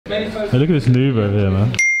Hey, look at this noob over here,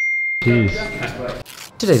 man.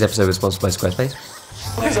 Jeez. Today's episode was sponsored by Squarespace.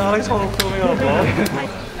 Is Alex Honnold filming our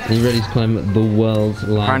vlog? Are you ready to climb the world's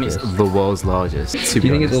largest? Apparently it's the world's largest. Do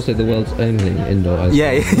you think it's also the world's only indoor ice?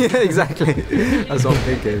 Yeah, exactly. That's what I'm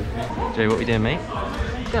thinking. Jay, what we doing, mate?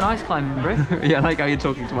 Going ice climbing, bro. Yeah, I like how you're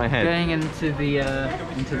talking to my head. Going into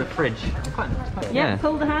the fridge. Yeah,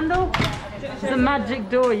 pull the handle. It's a magic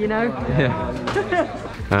door, you know. Yeah.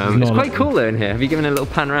 It's quite cool though in here. Have you given it a little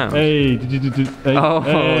pan around? Hey, hey, oh.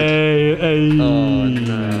 Hey, hey. Oh,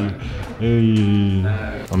 no. Hey.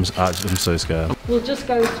 I'm so scared. We'll just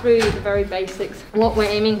go through the very basics. What we're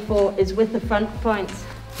aiming for is with the front points.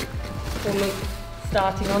 So we're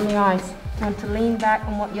starting on the ice. You want to lean back,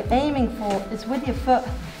 and what you're aiming for is with your foot,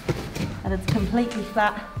 and it's completely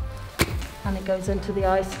flat, and it goes into the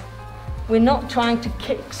ice. We're not trying to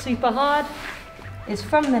kick super hard. It's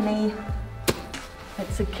from the knee.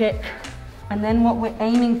 It's a kick. And then what we're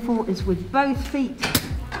aiming for is with both feet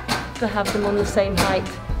to have them on the same height.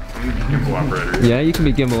 Gimbal operator. Yeah, you can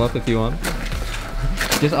be gimbal up if you want.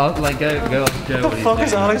 Just go off Joe. What the fuck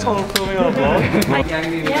is Alex Honnold filming our vlog?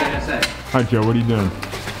 Hi Joe, what are you doing?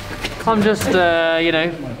 I'm just, you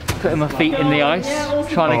know, putting my feet in the ice,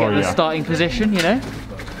 trying to get the starting position, you know.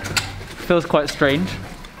 Feels quite strange.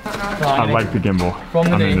 I like the gimbal. From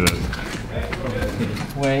the I'm knee. into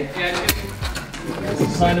this. Wait.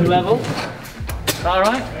 Kind of level.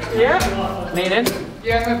 Alright? Yeah. Lean in.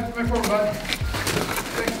 Yeah, no problem, bud.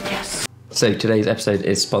 So today's episode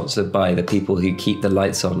is sponsored by the people who keep the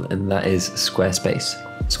lights on, and that is Squarespace.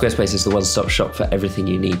 Squarespace is the one-stop shop for everything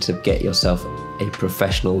you need to get yourself a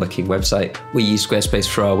professional looking website. We use Squarespace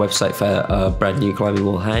for our website for our brand new climbing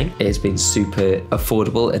wall hang. It has been super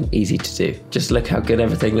affordable and easy to do. Just look how good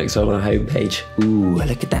everything looks on our homepage. Ooh,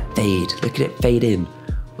 look at that fade. Look at it fade in.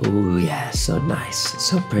 Oh yeah, so nice,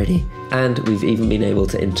 so pretty. And we've even been able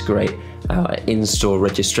to integrate our in-store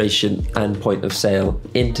registration and point of sale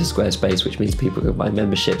into Squarespace, which means people can buy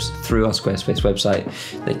memberships through our Squarespace website.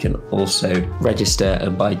 They can also register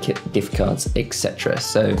and buy gift cards, etc.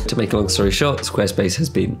 So to make a long story short, Squarespace has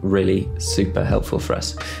been really super helpful for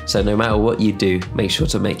us. So no matter what you do, make sure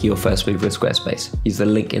to make your first move with Squarespace. Use the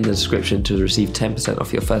link in the description to receive 10%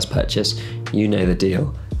 off your first purchase. You know the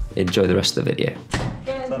deal. Enjoy the rest of the video.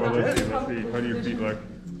 How do your feet look?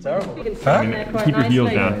 Terrible. Keep your heels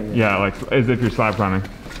down. Yeah, like as if you're slab climbing.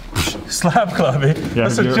 Slab climbing? Yeah,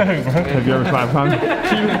 that's a joke, bro. Have you ever slab climbed?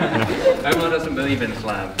 Yeah. Omar doesn't believe in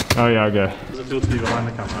slab. Oh yeah, okay. Does it feel to be behind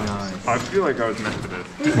the camera? Nice. I feel like I was meant for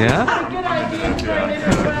this. Yeah?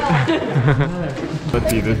 Let's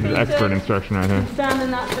see, this is expert instruction right here. Stand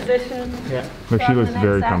in that position. Yeah. Look, she looks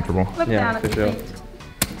very comfortable. Look down at your feet.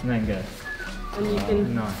 And then go. And you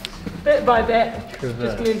can, bit by bit,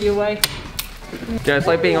 just move your way. Yeah, it's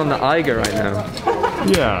like being on the Eiger right now.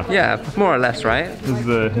 Yeah. Yeah, more or less, right? This is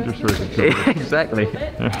the interspersed shoulder. Exactly.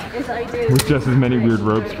 Yeah. With just as many weird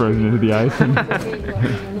ropes frozen into the ice.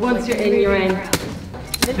 Once you're in, you're in.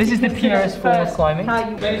 This is the purest form of climbing.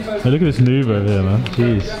 Hey, look at this noob over here, man.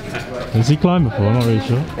 Jeez. Has he climbed before? I'm not really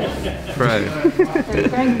sure. Bro.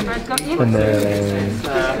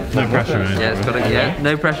 No pressure, man. Yeah, it's got it. Yeah,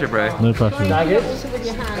 no pressure, bro. No pressure. Also with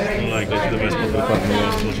your hands. Like, this is the best possible climbing in the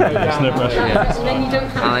world. There's no pressure. Yeah. And then you don't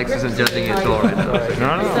have Alex isn't judging you at all right now.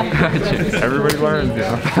 No. Everybody learns, you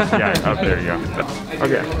know. Yeah, up there you go.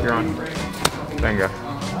 Okay, you're on. Then go.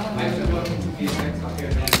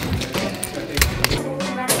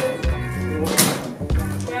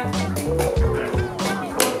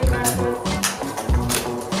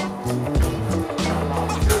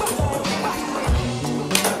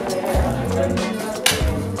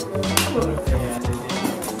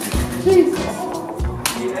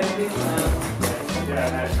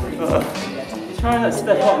 Trying to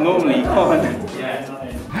step up normally, you can't.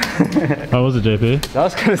 How was it, JP? That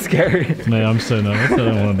was kind of scary. Mate, I'm so nervous. I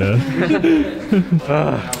don't want to do it.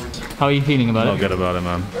 How are you feeling about I'm not good about it,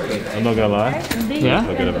 man. I'm not gonna lie. Yeah? I'm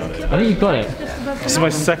not good about it. I think you've got it. This is my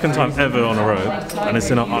second time ever on a rope, and it's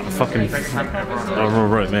in a fucking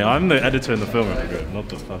rope, mate. I'm the editor in the film, not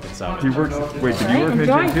the fucking sound. You work? Wait, did you work in the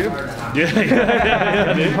gym too?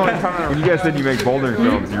 Yeah. When you guys said you make bouldering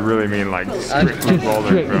films, you really mean like strictly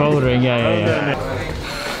bouldering films? Bouldering, yeah.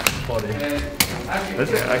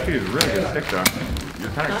 That's it. Actually, it's a really good stick though.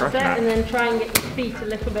 You're kind of crushing that, and that. then try and get your feet a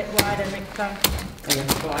little bit wider next time.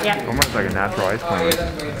 Yeah. Omar's like a natural ice climber.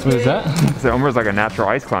 What is that? So Omar's like a natural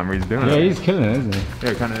ice climber. He's doing it. Yeah, he's killing it, isn't he?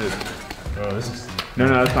 Yeah, it kind of is. Oh, this is. No,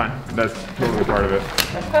 that's fine. That's totally part of it.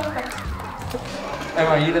 Omar,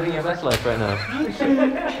 are you living your best life right now?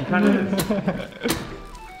 It kind of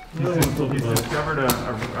is. He's discovered a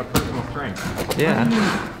personal strength. Yeah.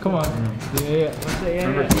 Come on. Yeah.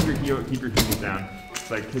 Remember, keep your heels down.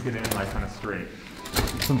 It's like kick it in like kind of straight.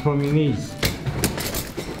 Some from your knees.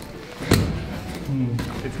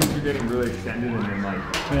 It's because you're getting really extended and then like...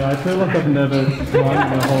 Yeah, I feel like I've never run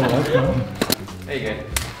my whole life. There you go.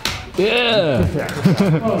 Yeah!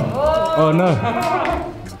 Oh no.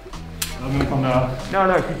 No,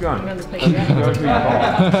 keep going. You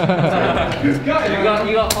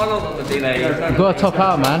got Honnold on the delay. You gotta top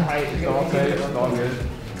out, man. It's all safe, it's all good.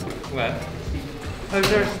 Where? Oh, is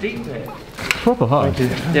there a steep bit? Proper hard.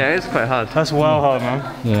 Yeah, it's quite hard. That's well hard, man.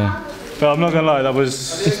 Yeah. But I'm not gonna lie, that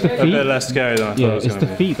was a bit less scary than I thought it was it's gonna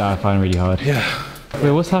the feet that I find really hard. Yeah.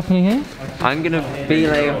 Wait, what's happening here? I'm gonna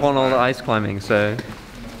belay Honnold ice climbing, so...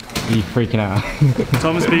 Are you freaking out?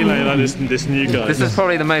 Thomas Belay, like this new guy. This is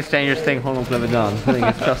probably the most dangerous thing Honnold's ever done. Putting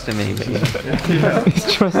his trust in me. But He's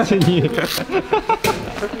trusting you.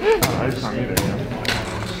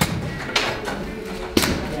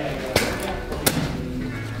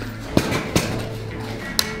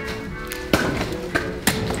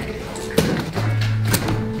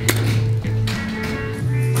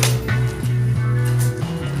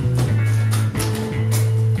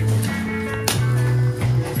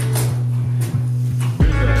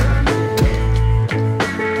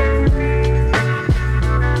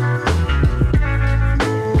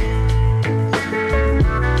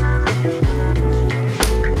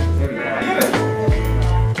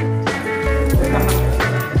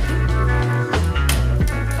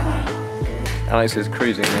 Alex is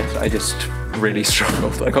cruising this. I just really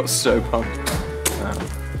struggled. I got so pumped.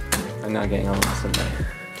 I'm now getting on Sunday.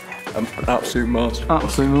 I'm an absolute master.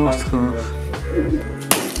 Absolute master.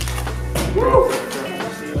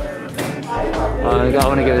 I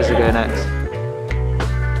want to give this a go next.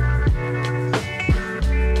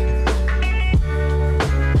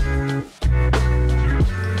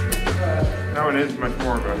 That one is much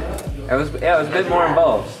more of a... It was a bit more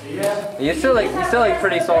involved. You're still like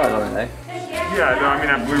pretty solid on it though. Yeah, no, I mean,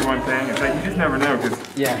 I blew one thing. It's like, you just never know, because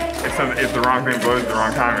if the wrong thing blows at the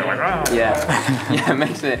wrong time, you're like, oh. Yeah. It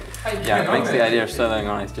makes the idea of soloing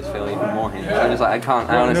on ice just feel even more handy. I'm just like,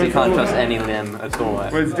 I honestly can't trust any limb at all.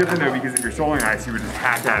 But it's different though, because if you're soloing ice, you would just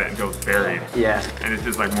hack at it until it's buried. Yeah. And it's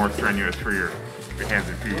just like more strenuous for your hands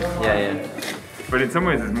and feet. Yeah. But in some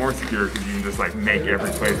ways it's more secure because you can just like make every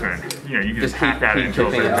placement. You know, you can just hack at it until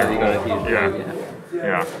it's keep like chipping it until you got a huge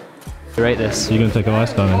Yeah. Rate this. You're gonna take a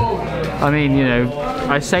ice climbing? I mean, you know,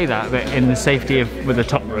 I say that, but in the safety of with a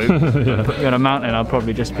top rope, put you on a mountain, I'll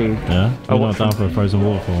probably just be. Yeah. You're not down for a frozen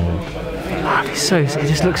waterfall. It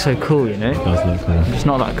just looks so cool, you know. It does look cool. It's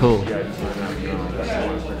not that cool.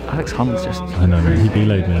 Alex Honnold's just. I know, man. He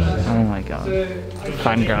belayed me. Oh my god.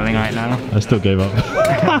 Fangirling right now. I still gave up.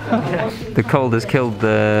 The cold has killed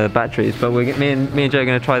the batteries, but me and Joe are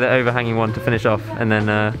going to try the overhanging one to finish off, and then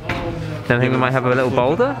I think we might have a little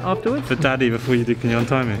boulder afterwards. But Daddy, before you do, can you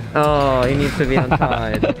untie me? Oh, he needs to be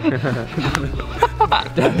untied.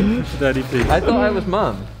 Daddy, please. I thought I was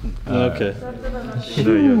Mum. Okay.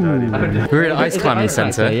 We're at Ice Climbing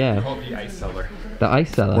Center. Yeah. The ice cellar. The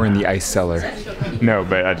ice cellar. We're in the ice cellar. No,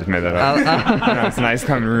 but I just made that up. No, it's an ice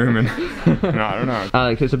climbing room, and no, I don't know.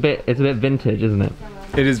 Alex, it's a bit vintage, isn't it?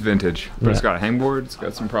 It is vintage, but it's Yeah. got a hangboard. It's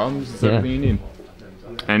got some problems. It's Yeah. everything you need.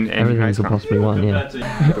 And Everything nice you could possibly want, yeah.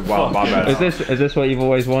 The wild Bobat. Is this what you've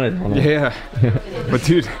always wanted? Honnold? Yeah, but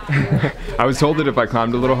dude, I was told that if I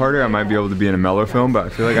climbed a little harder, I might be able to be in a mellow film, but I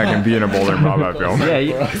feel like I can be in a Bouldering Bobat film.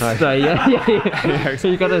 Yeah, So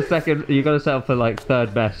you got to settle for like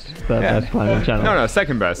third best climbing channel. No,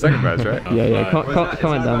 second best, right? Yeah.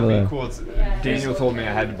 Comment down below. Daniel told me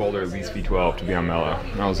I had to boulder at least B12 to be on mellow,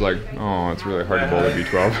 and I was like, oh, it's really hard to boulder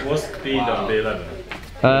B12. What's speed on B11?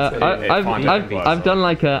 I've done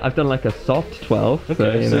like a soft 12.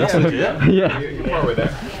 So, you know. Yeah. You're far away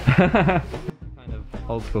there. Kind of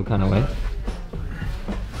old school kind of way.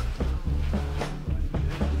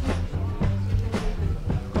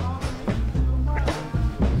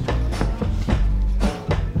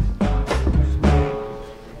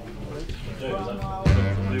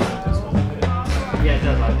 Yeah, it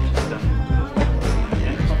does.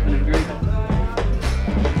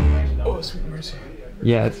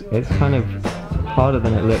 Yeah, it's kind of harder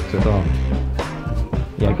than it looks as well.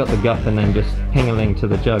 Yeah, I got the guff and then just ping-a-ling to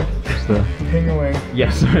the jug. Just the Ping-a-ling. Yeah,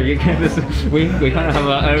 sorry, you get this. We kind of have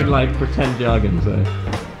our own like pretend jargon, so.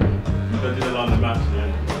 Don't do the line of match,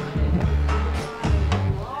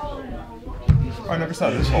 I never saw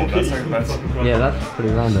this hold. That's like the best. Yeah, that's pretty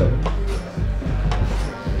random.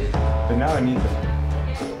 But now I need them.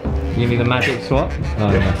 You need a magic swap? Oh,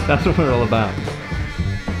 yeah. That's what we're all about.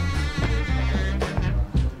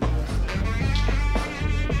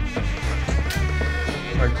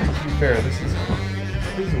 fair, this is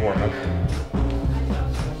a warm-up.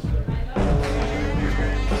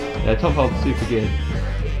 Yeah, top hold's super good.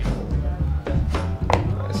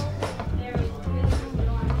 Nice.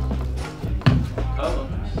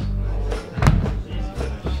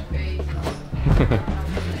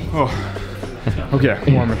 Oh. Okay,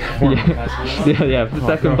 warm. Yeah, for the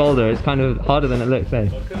second boulder, it's kind of harder than it looks, eh?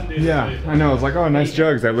 Yeah, I know. It's like, oh, nice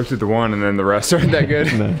jugs. I looked at the one, and then the rest aren't that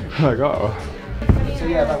good. No. Like, oh. So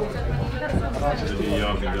yeah, that was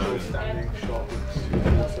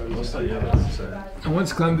I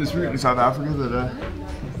once climbed this route in South Africa that,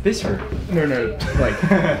 This route? no, like,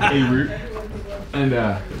 a route. And,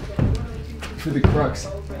 for the crux,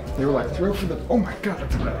 they were like, throw for the, oh my god,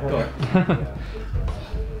 that's a bad hole.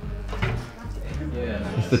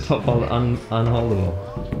 It's the top hold unholdable.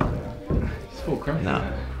 It's full crunch. No.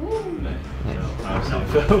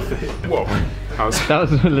 Whoa. That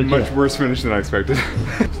was legit. Much worse finish than I expected.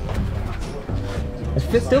 I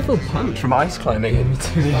still feel pumped from ice climbing in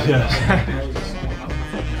between. Yeah.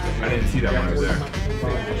 I didn't see that when I was there.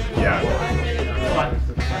 Yeah.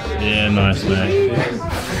 Yeah, nice, mate. I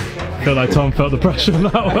feel like Tom felt the pressure on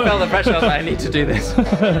that one. I felt the pressure, I was like, I need to do this.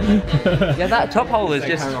 Yeah, that top hole was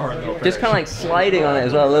just kind of like sliding on it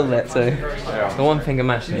as well a little bit, so the one finger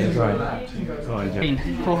mashing is right.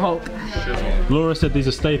 For hope. Laura said these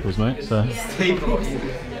are staples, mate, so. Staples?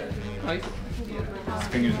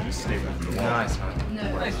 Fingers are just stapled to the wall. Nice, man.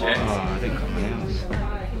 Nice, Jay. Oh, I didn't cut my nails.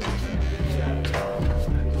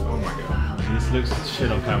 Oh my god. This looks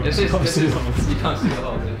shit on camera. This is, you can't see the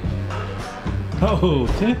hole, do you? Oh,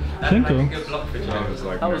 tinkle. That was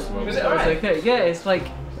like, That was okay. Yeah, it's like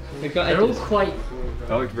they're all quite.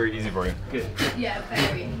 that looked very easy for you. Good. Yeah,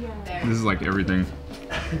 very. This is like everything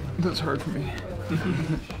that's hard for me.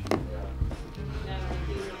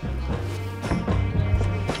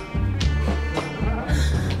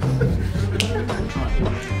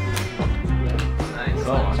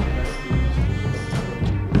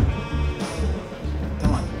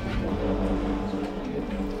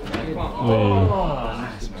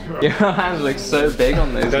 Your hand looks so big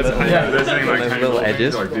on those little, little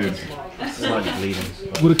edges. Like, dude.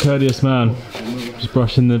 What a courteous man. Just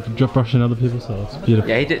brushing other people's hair. It's beautiful.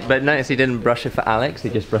 Yeah, he did, but notice he didn't brush it for Alex.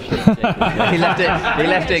 He just brushed it. For he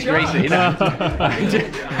left it greasy. You know?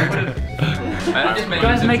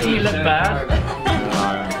 Guys, making you look bad.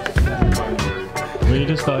 We need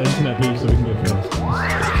to start internet beef so we can go first.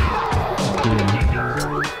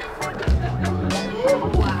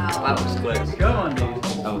 That was close. Go on, dude.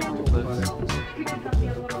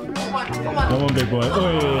 Come on, big boy.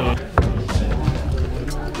 Oi.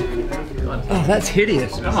 Oh, that's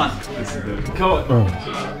hideous. Come on. Go on. Oh.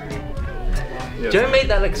 Joe made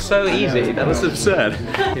that look so easy. That was absurd.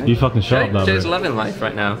 You fucking sharp that, Joe's bro. loving life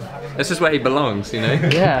right now. This is where he belongs, you know?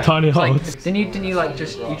 Yeah. Tiny Like, holes. didn't you like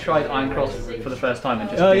just you tried iron cross for the first time and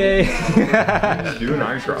just? Oh yeah. Do an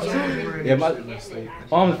iron cross. Yeah, my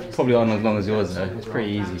arms probably aren't as long as yours though. It's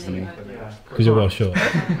pretty easy to me. Because you're well short.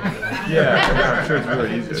 Yeah, I'm sure it's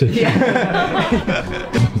really easy.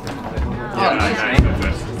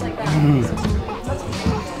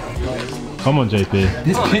 Come on, JP.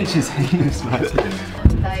 This pinch is heinous, man.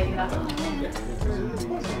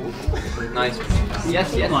 Nice.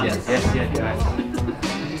 Yes. Next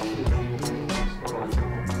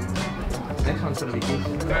one's gonna be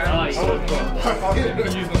decent.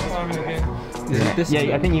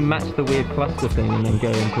 Yeah, I think you match the weird cluster thing and then go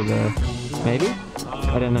into the... Maybe?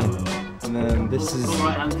 I don't know. And then this is...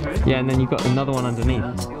 Yeah, and then you've got another one underneath,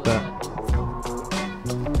 but...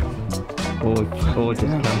 Or just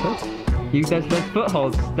campus. There's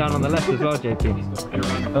footholds down on the left as well, JP.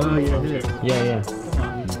 Oh, yeah. Yeah.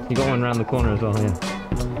 You got one around the corner as well, yeah.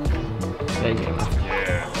 There you go.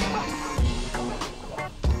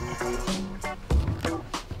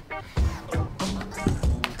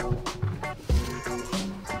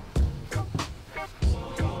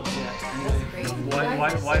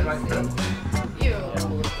 Why right there? You.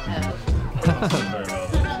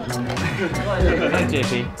 Thanks,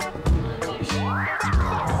 JP.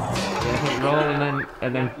 Roll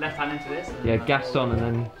and then Left hand into this. yeah, Gaston and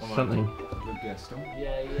then something.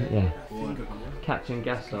 Yeah. Yeah. Catching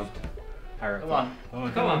Gaston. Come on.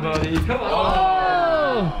 Come on, buddy. Come on.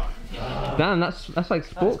 Oh! Damn, that's like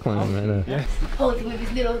sport climbing right there. Yeah. Holding with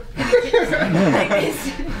his little fingertips like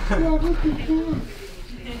this.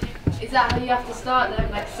 Is that how you have to start them?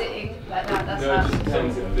 Like sitting like that? That's how.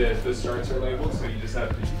 The starts are labeled, so you just have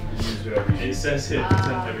to use whatever you It says here,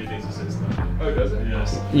 pretend everything's a system. Oh, does it?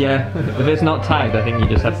 Yes. Yeah. If it's not tagged, I think you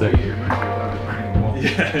just have to.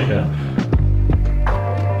 Yeah.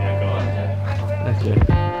 That's good.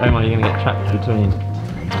 Omar, you're gonna get trapped between.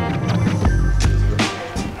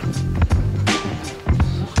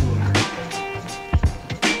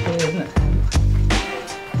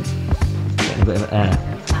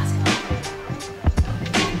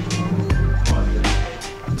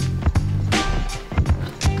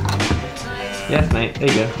 Yes, mate. There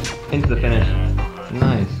you go. Into the finish.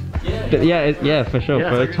 Nice. But yeah, for sure.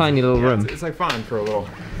 For a tiny little room. It's like fun for a little,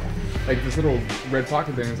 like this little red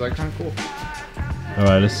pocket thing is like kind of cool. All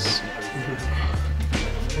right, let's.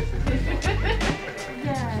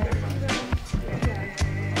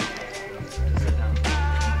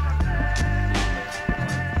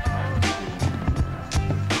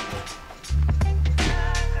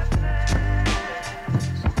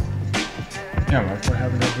 Yeah, that's what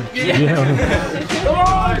happened over.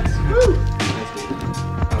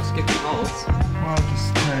 Oh, skipping holds. Well,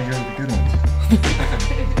 just trying to go with the good ones.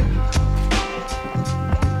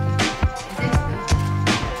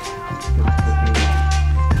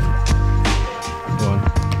 Go on.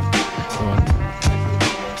 Go on.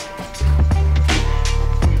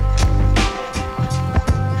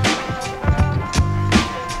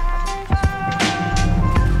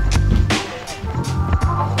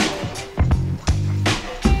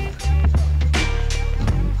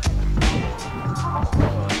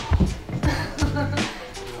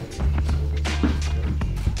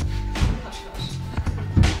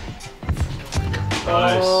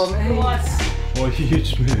 Nice. What a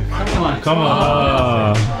huge move. Come on. Come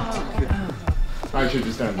on. I should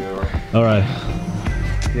just done the other way. All right.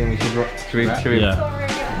 Then we should we Yeah.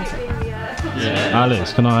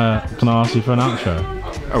 Alex, can I ask you for an outro?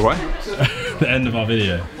 Oh, what? The end of our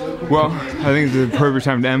video. Well, I think it's the appropriate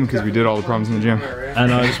time to end because we did all the problems in the gym.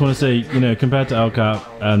 And I just want to say, you know, compared to LCAP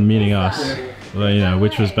and meeting us, well, you know,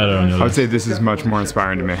 which was better on your list? I would say this is much more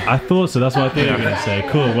inspiring to me. I thought so. That's what I thought you were going to say.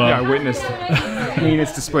 Cool. Well, yeah, I witnessed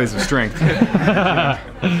heinous displays of strength.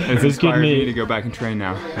 It's inspired me to go back and train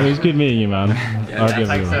now. It was good meeting you, man. Yeah, I'll give you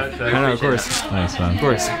one. I know, of course. Thanks, man. Of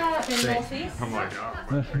course. Oh my god.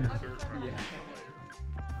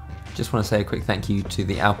 Just want to say a quick thank you to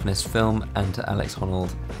the Alpinist film and to Alex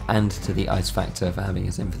Honnold and to the Ice Factor for having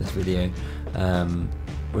us in for this video.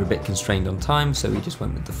 We're a bit constrained on time, so we just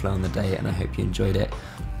went with the flow on the day, and I hope you enjoyed it.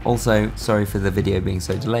 Also, sorry for the video being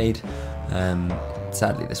so delayed.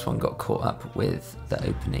 Sadly, this one got caught up with the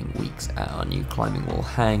opening weeks at our new climbing wall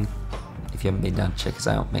hang. If you haven't been down to check us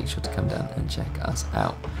out, make sure to come down and check us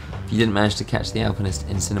out. If you didn't manage to catch The Alpinist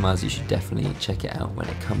in cinemas, you should definitely check it out when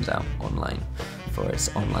it comes out online for its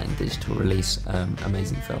online digital release.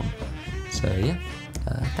 Amazing film. So yeah,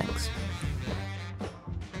 thanks.